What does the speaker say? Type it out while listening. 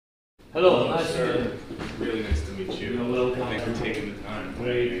Hello, nice to meet sir. you. Really nice to meet you. You're welcome. Thanks for taking the time.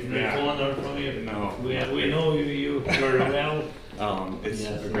 Great Yeah. honor from you. No. We know you very well. It's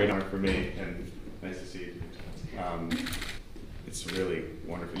Yes. a great honor for me, and nice to see you. It's really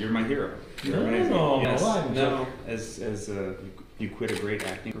wonderful. You're my hero. You're No, amazing. no, Yes. I'm No. As you quit a great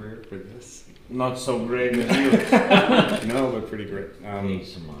acting career for this. Not so great as you. No, but pretty great.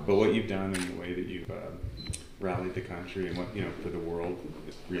 Thanks so much. But what you've done and the way that you've rallied the country and what for the world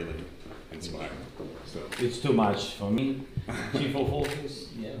is really inspiring. So. It's too much for me. Chief of Office.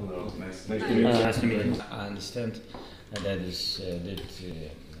 Yeah. Hello. Nice to meet you. Nice to meet you. I understand that is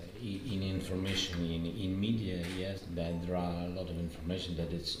in information in media, yes, that there are a lot of information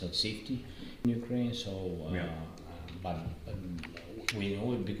that it's not safety in Ukraine. So, but we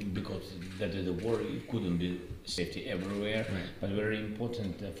know it because that the war it couldn't be safety everywhere. Right. But very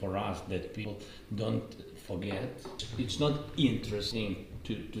important for us that people don't forget. It's not interesting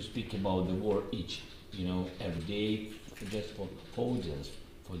to speak about the war every day just for audience,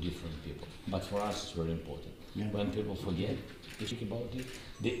 for different people. But for us it's very important. Yeah. When people forget to speak about it,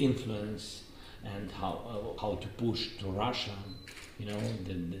 the influence and how to push to Russia,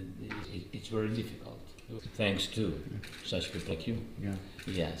 it's very difficult. Thanks to such people like you. Yeah.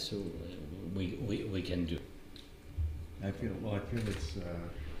 Yeah, so we can do. I feel it's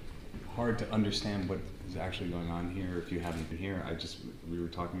hard to understand what is actually going on here if you haven't been here. We were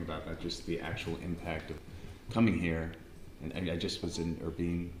talking about just the actual impact of coming here, and I just was in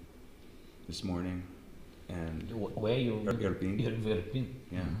Irpin this morning, and Where you? Irpin. Irpin.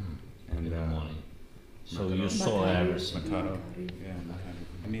 Yeah, In and the morning. So Makariv. you saw everything. Makariv. Yeah,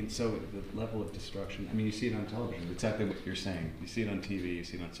 Makariv. I mean, so the level of destruction. I mean, you see it on television. Exactly what you're saying. You see it on TV. You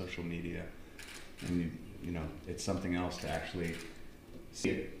see it on social media, and it's something else to actually see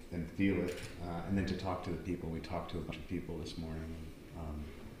it and feel it, and then to talk to the people. We talked to a bunch of people this morning.